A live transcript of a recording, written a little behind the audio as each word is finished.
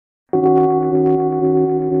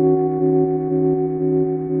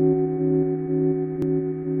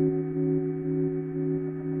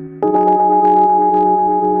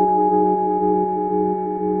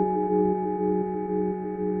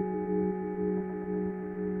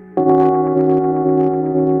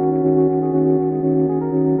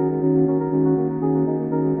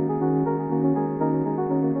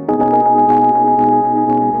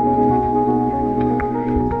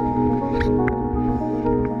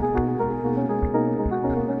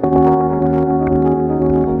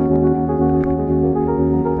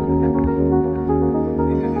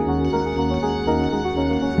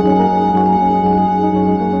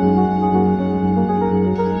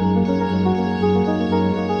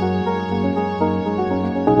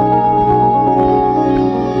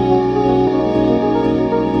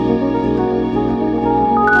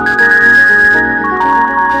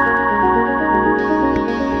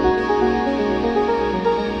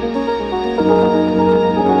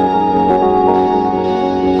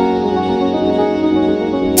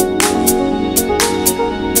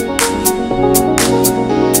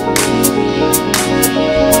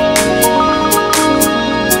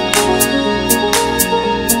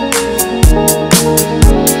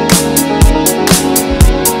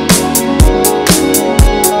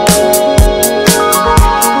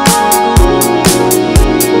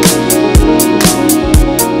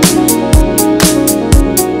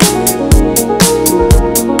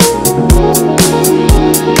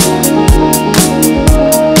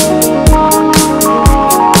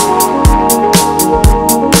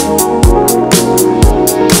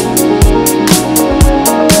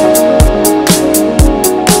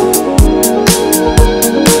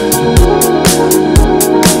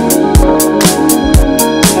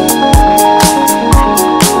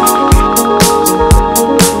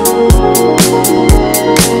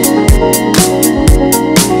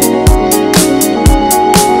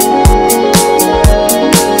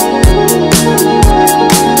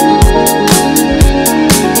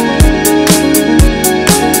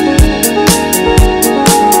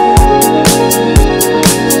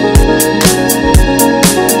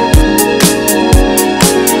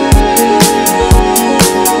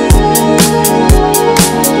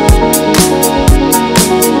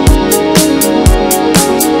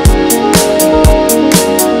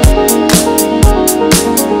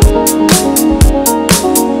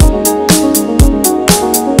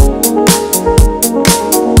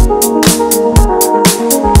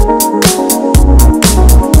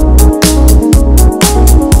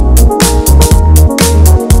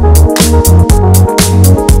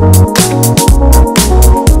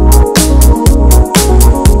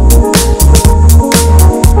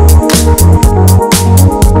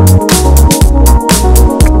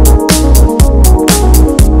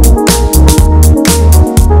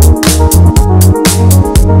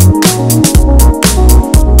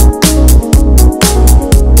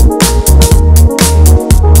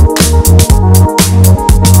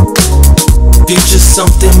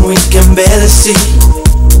we can barely see.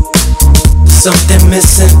 Something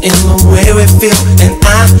missing in the way we feel, and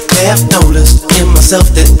I have noticed in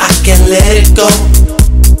myself that I can't let it go.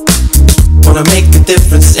 Wanna make a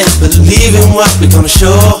difference and believe in what we're gonna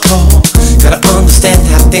show. Gotta understand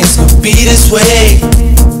how things could be this way.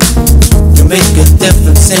 To make a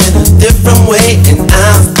difference in a different way, and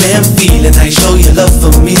I've been feeling how you show your love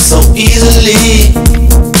for me so easily.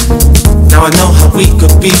 Now I know how we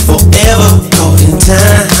could be forever caught in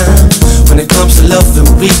time. When it comes to love, then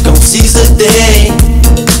we gon' seize the day.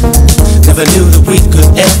 Never knew that we could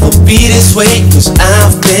ever be this way, 'cause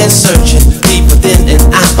I've been searching deep within and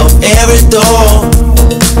out of every door.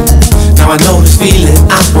 Now I know this feeling,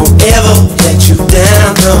 I won't ever let you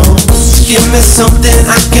down, no. Give me something,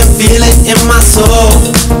 I can feel it in my soul.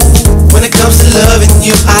 When it comes to loving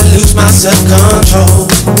you, I lose my self-control.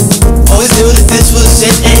 Always knew that this was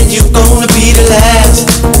it and you gonna be the last.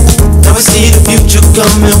 Now we see the future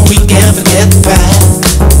coming, we can't forget the past.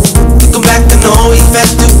 Looking back to know we had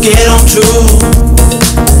to get on true.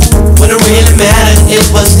 When it really mattered, it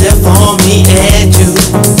was there for me and you.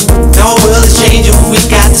 Now our world is changing, we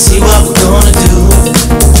got to see what we're gonna do.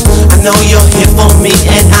 I know you're here for me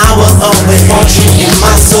and I will always want you in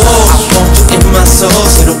my soul. I want you in my soul,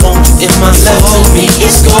 said I want you in my soul. Love to me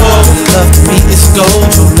is gold, love to me is gold.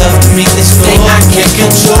 True love to me is gold. Thing I can't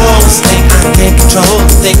control, this thing I can't control,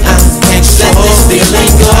 the thing I can't let this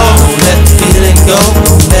feeling go. Let the feeling go,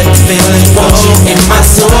 let the feeling go. Want you in my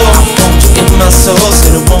soul, I want you in my soul,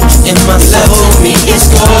 said I want you in my soul. Love to me is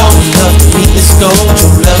gold, love to me is gold.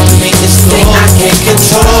 True love to me is gold. Thing I can't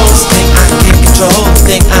control, this thing I can't control, the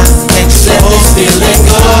thing I can't let this feeling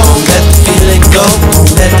go. Let the feeling go,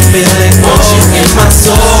 let the feeling go. Want you in my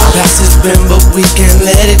soul. Past has been, but we can't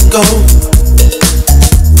let it go.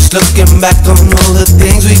 Just looking back on all the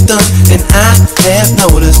things we've done, and I have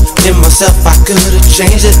noticed in myself I could've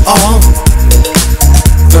changed it all.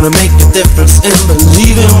 Gonna make a difference and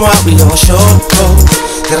believe in what we all show.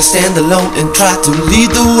 Gotta stand alone and try to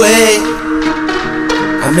lead the way.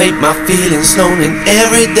 I make my feelings known in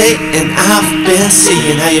every day, and I've been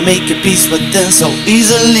seeing how you make your peace with them so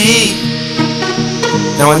easily.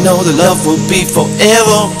 Now I know the love will be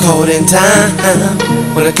forever caught in time.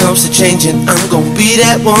 When it comes to changing, I'm gonna be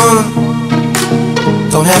that one.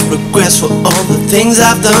 Don't have regrets for all the things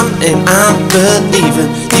I've done, and I'm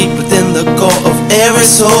believing deep within the core of every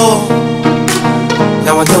soul.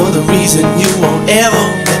 Now I know the reason you won't ever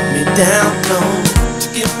let me down, no.